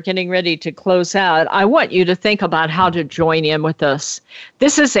 that we're getting ready to close out. I want you to think about how to join in with us.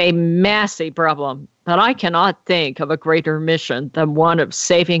 This is a massive problem, but I cannot think of a greater mission than one of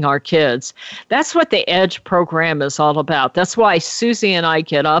saving our kids. That's what the EDGE program is all about. That's why Susie and I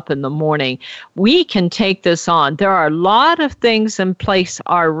get up in the morning. We can take this on. There are a lot of things in place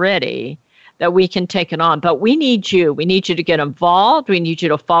already that we can take it on. But we need you. We need you to get involved. We need you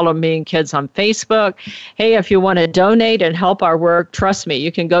to follow Million Kids on Facebook. Hey, if you want to donate and help our work, trust me,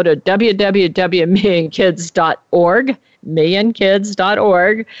 you can go to www.millionkids.org,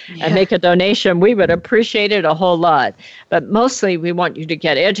 millionkids.org, and make a donation. We would appreciate it a whole lot. But mostly, we want you to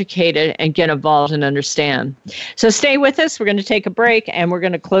get educated and get involved and understand. So stay with us. We're going to take a break, and we're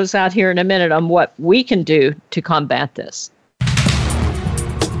going to close out here in a minute on what we can do to combat this.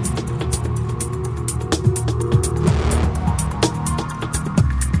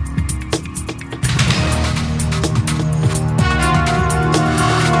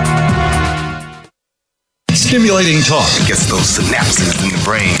 Stimulating talk. It gets those synapses in the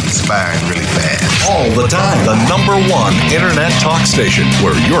brain firing really fast. All the time. The #1 Internet talk station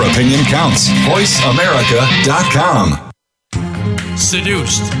where your opinion counts. VoiceAmerica.com.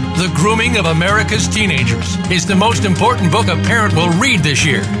 Seduced, The Grooming of America's Teenagers is the most important book a parent will read this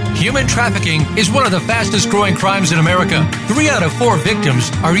year. Human trafficking is one of the fastest growing crimes in America. 3 out of 4 victims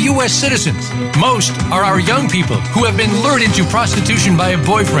are U.S. citizens. Most are our young people who have been lured into prostitution by a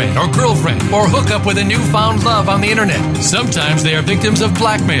boyfriend or girlfriend or hook up with a newfound love on the internet. Sometimes they are victims of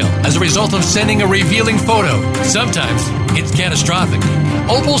blackmail as a result of sending a revealing photo. Sometimes it's catastrophic.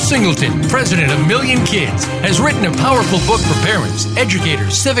 Opal Singleton, president of Million Kids, has written a powerful book for parents,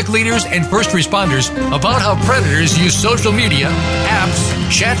 educators, civic leaders, and first responders about how predators use social media, apps,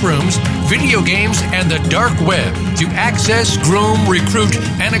 chat rooms, video games, and the dark web to access, groom, recruit,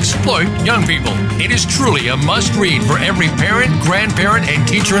 and exploit young people. It is truly a must-read for every parent, grandparent, and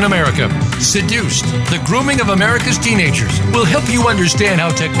teacher in America. Seduced, The Grooming of America's Teenagers will help you understand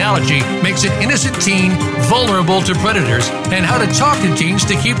how technology makes an innocent teen vulnerable to predators and how to talk to teens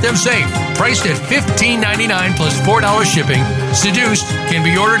to keep them safe. Priced at $15.99 plus $4 shipping, Seduced can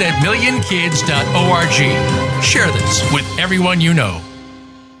be ordered at millionkids.org. Share this with everyone you know.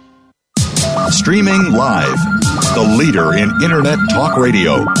 Streaming live. The leader in Internet talk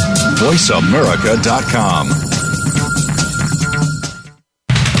radio. VoiceAmerica.com.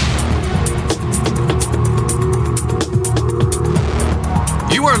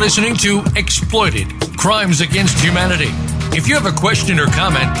 You are listening to Exploited, Crimes Against Humanity. If you have a question or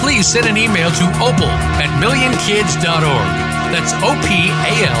comment, please send an email to opal@millionkids.org. That's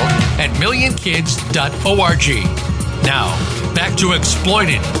OPAL at millionkids.org. Now, back to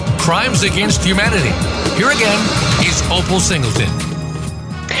Exploited, Crimes Against Humanity. Here again is Opal Singleton.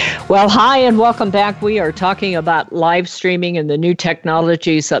 Well, hi and welcome back. We are talking about live streaming and the new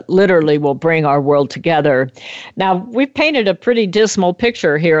technologies that literally will bring our world together. Now, we've painted a pretty dismal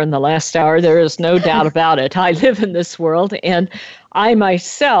picture here in the last hour. There is no doubt about it. I live in this world, and I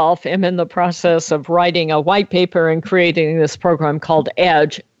myself am in the process of writing a white paper and creating this program called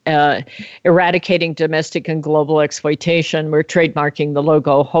EDGE, Eradicating Domestic and Global Exploitation. We're trademarking the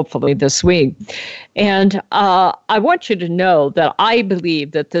logo hopefully this week. And I want you to know that I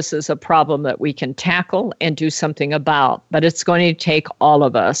believe that this is a problem that we can tackle and do something about, but it's going to take all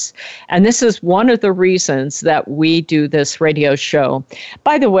of us. And this is one of the reasons that we do this radio show.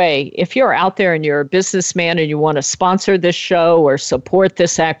 By the way, if you're out there and you're a businessman and you want to sponsor this show or support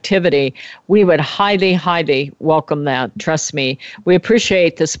this activity, we would highly, highly welcome that. Trust me. We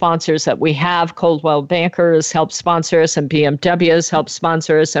appreciate the sponsors that we have. Coldwell Bankers help sponsor us, and BMWs help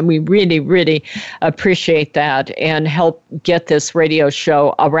sponsor us, and we really, really appreciate that and help get this radio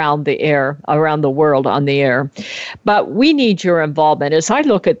show around the air, around the world on the air. But we need your involvement. As I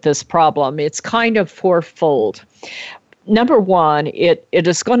look at this problem, it's kind of fourfold. Number one, it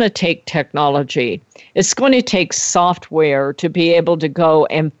is going to take technology. It's going to take software to be able to go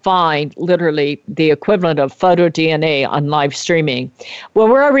and find literally the equivalent of photo DNA on live streaming. Well,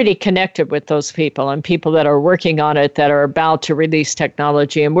 we're already connected with those people and people that are working on it that are about to release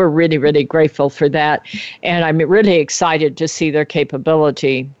technology, and we're really, really grateful for that. And I'm really excited to see their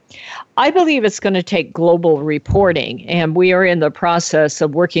capability. I believe it's going to take global reporting, and we are in the process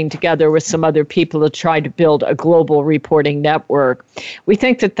of working together with some other people to try to build a global reporting network. We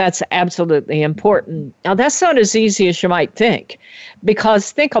think that that's absolutely important. Now, that's not as easy as you might think,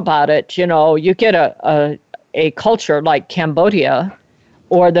 because think about it, you know, you get a culture like Cambodia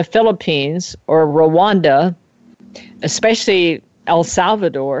or the Philippines or Rwanda, especially El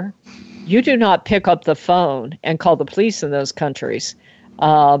Salvador. you do not pick up the phone and call the police in those countries.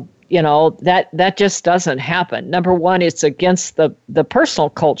 That just doesn't happen. Number one, it's against the personal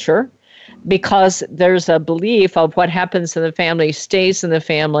culture, because there's a belief of what happens in the family stays in the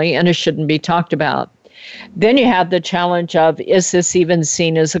family and it shouldn't be talked about. Then you have the challenge of, is this even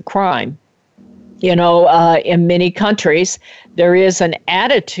seen as a crime? In many countries, there is an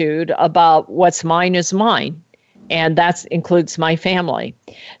attitude about what's mine is mine. And that includes my family.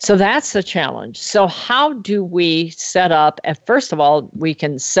 So that's the challenge. So how do we set up, first of all, we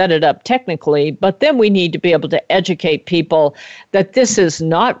can set it up technically, but then we need to be able to educate people that this is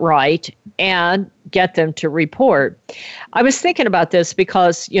not right and get them to report. I was thinking about this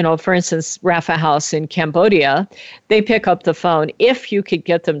because, for instance, Rafa House in Cambodia, they pick up the phone. If you could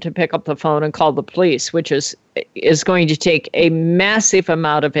get them to pick up the phone and call the police, which is going to take a massive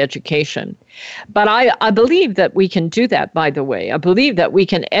amount of education. But I believe that we can do that, by the way. I believe that we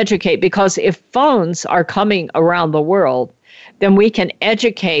can educate, because if phones are coming around the world, then we can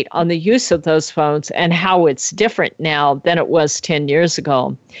educate on the use of those phones and how it's different now than it was 10 years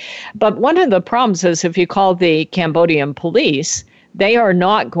ago. But one of the problems is if you call the Cambodian police, they are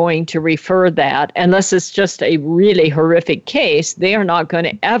not going to refer that unless it's just a really horrific case. They are not going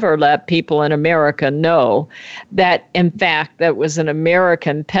to ever let people in America know that, in fact, that was an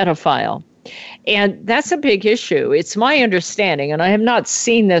American pedophile. And that's a big issue. It's my understanding, and I have not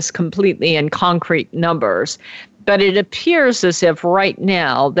seen this completely in concrete numbers, but it appears as if right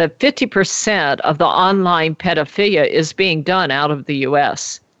now that 50% of the online pedophilia is being done out of the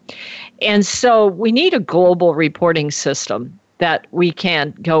U.S. And so we need a global reporting system that we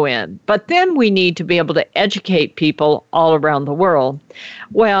can go in. But then we need to be able to educate people all around the world.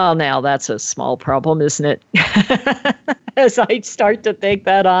 Well, now that's a small problem, isn't it? As I start to think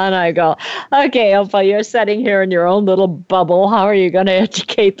that on, I go, okay, Ilpa, you're sitting here in your own little bubble. How are you going to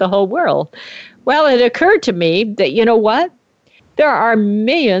educate the whole world? Well, it occurred to me that, you know what? There are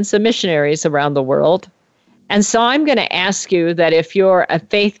millions of missionaries around the world. And so I'm going to ask you that if you're a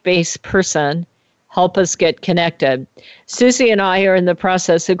faith-based person, help us get connected. Susie and I are in the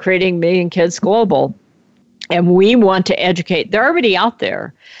process of creating Million Kids Global, and we want to educate. They're already out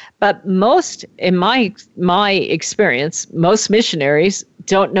there, but most, in my experience, most missionaries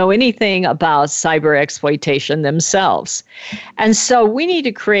don't know anything about cyber exploitation themselves. And so we need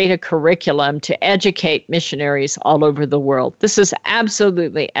to create a curriculum to educate missionaries all over the world. This is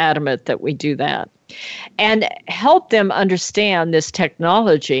absolutely adamant that we do that. And help them understand this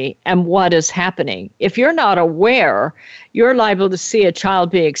technology and what is happening. If you're not aware, you're liable to see a child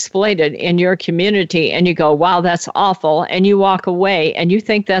be exploited in your community and you go, wow, that's awful. And you walk away and you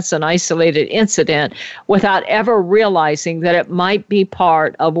think that's an isolated incident without ever realizing that it might be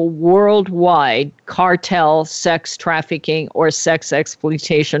part of a worldwide cartel, sex trafficking, or sex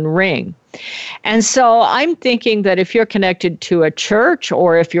exploitation ring. And so I'm thinking that if you're connected to a church,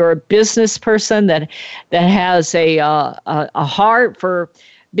 or if you're a business person that has a heart for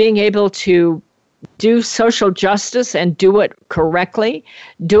being able to do social justice and do it correctly,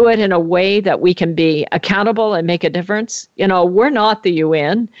 do it in a way that we can be accountable and make a difference. We're not the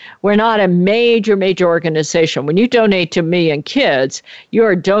UN. We're not a major organization. When you donate to Million Kids,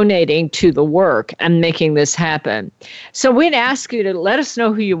 you're donating to the work and making this happen. So we'd ask you to let us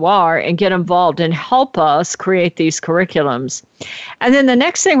know who you are and get involved and help us create these curriculums. And then the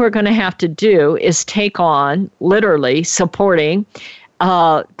next thing we're going to have to do is take on, literally, supporting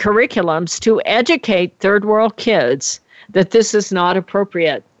curriculums to educate third world kids that this is not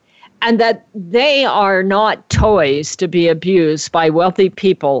appropriate and that they are not toys to be abused by wealthy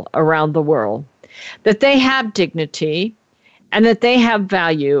people around the world, that they have dignity and that they have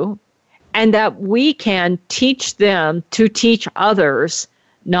value, and that we can teach them to teach others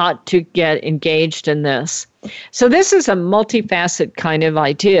not to get engaged in this. So this is a multifaceted kind of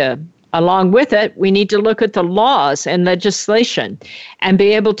idea. Along with it, we need to look at the laws and legislation and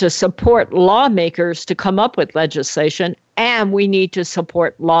be able to support lawmakers to come up with legislation, and we need to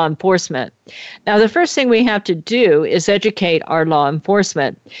support law enforcement. Now, the first thing we have to do is educate our law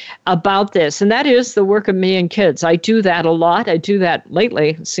enforcement about this, and that is the work of Million Kids. I do that a lot. I do that lately,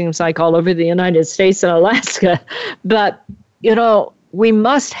 it seems like all over the United States and Alaska. But, we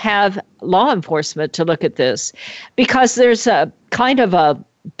must have law enforcement to look at this, because there's a kind of a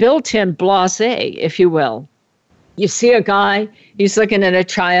built-in blasé, if you will. You see a guy, he's looking at a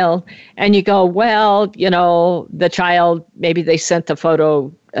child, and you go, well, the child, maybe they sent the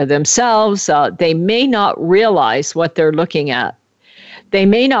photo themselves. They may not realize what they're looking at. they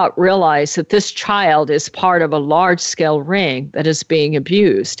may not realize that this child is part of a large-scale ring that is being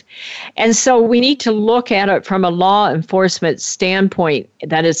abused. And so we need to look at it from a law enforcement standpoint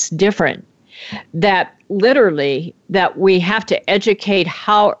that it's different. That literally, that we have to educate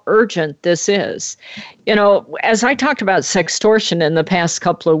how urgent this is. You know, as I talked about sextortion in the past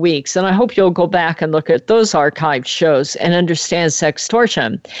couple of weeks, and I hope you'll go back and look at those archived shows and understand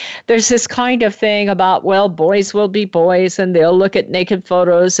sextortion. There's this kind of thing about, well, boys will be boys and they'll look at naked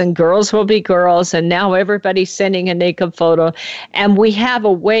photos, and girls will be girls, and now everybody's sending a naked photo. And we have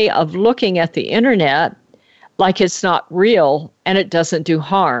a way of looking at the internet like it's not real and it doesn't do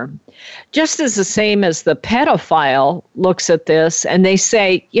harm. Just as the same as the pedophile looks at this and they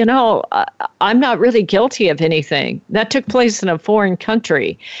say, you know, I'm not really guilty of anything. That took place in a foreign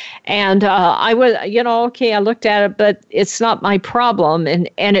country. And I was, you know, okay, I looked at it, but it's not my problem and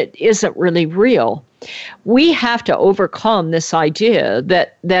it isn't really real. We have to overcome this idea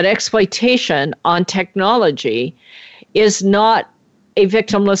that exploitation on technology is not a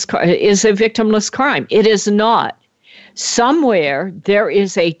victimless crime. It is not. Somewhere there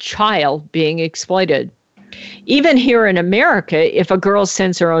is a child being exploited. Even here in America, if a girl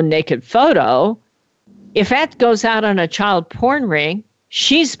sends her own naked photo, if that goes out on a child porn ring,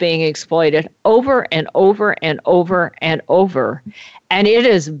 she's being exploited over and over and over and over. And it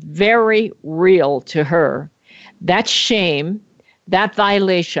is very real to her. That shame, that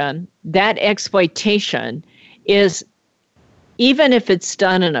violation, that exploitation is, even if it's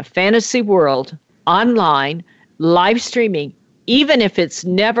done in a fantasy world, online, live streaming, even if it's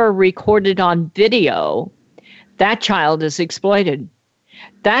never recorded on video, that child is exploited.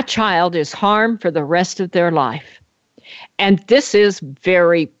 That child is harmed for the rest of their life. And this is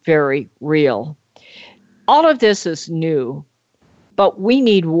very, very real. All of this is new, but we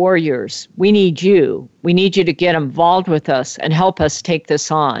need warriors. We need you. We need you to get involved with us and help us take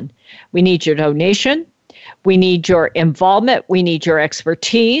this on. We need your donation. We need your involvement. We need your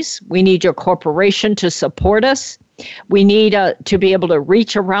expertise. We need your corporation to support us. We need to be able to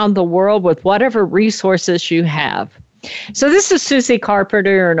reach around the world with whatever resources you have. So this is Susie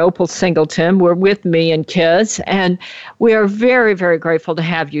Carpenter and Opal Singleton. We're with Me and Kids, and we are very, very grateful to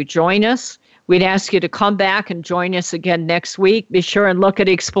have you join us. We'd ask you to come back and join us again next week. Be sure and look at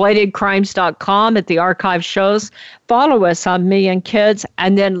exploitedcrimes.com at the archive shows. Follow us on Me and Kids,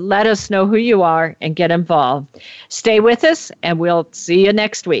 and then let us know who you are and get involved. Stay with us, and we'll see you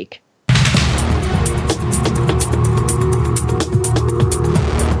next week.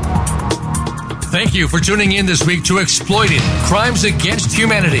 Thank you for tuning in this week to Exploited, Crimes Against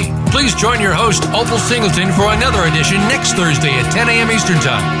Humanity. Please join your host, Opal Singleton, for another edition next Thursday at 10 a.m. Eastern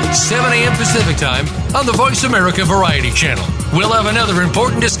Time, 7 a.m. Pacific Time on the Voice America Variety Channel. We'll have another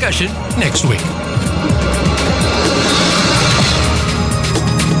important discussion next week.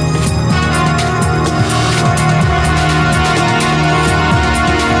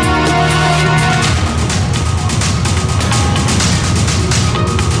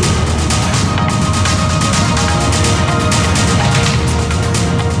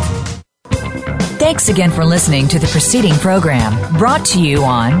 Thanks again for listening to the preceding program brought to you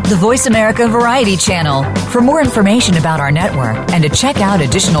on the Voice America Variety Channel. For more information about our network and to check out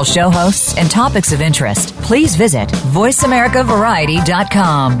additional show hosts and topics of interest, please visit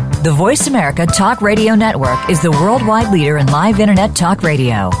voiceamericavariety.com. The Voice America Talk Radio Network is the worldwide leader in live Internet talk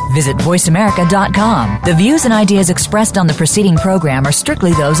radio. Visit voiceamerica.com. The views and ideas expressed on the preceding program are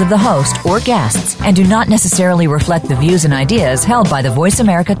strictly those of the host or guests and do not necessarily reflect the views and ideas held by the Voice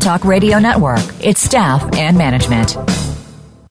America Talk Radio Network, its staff, and management.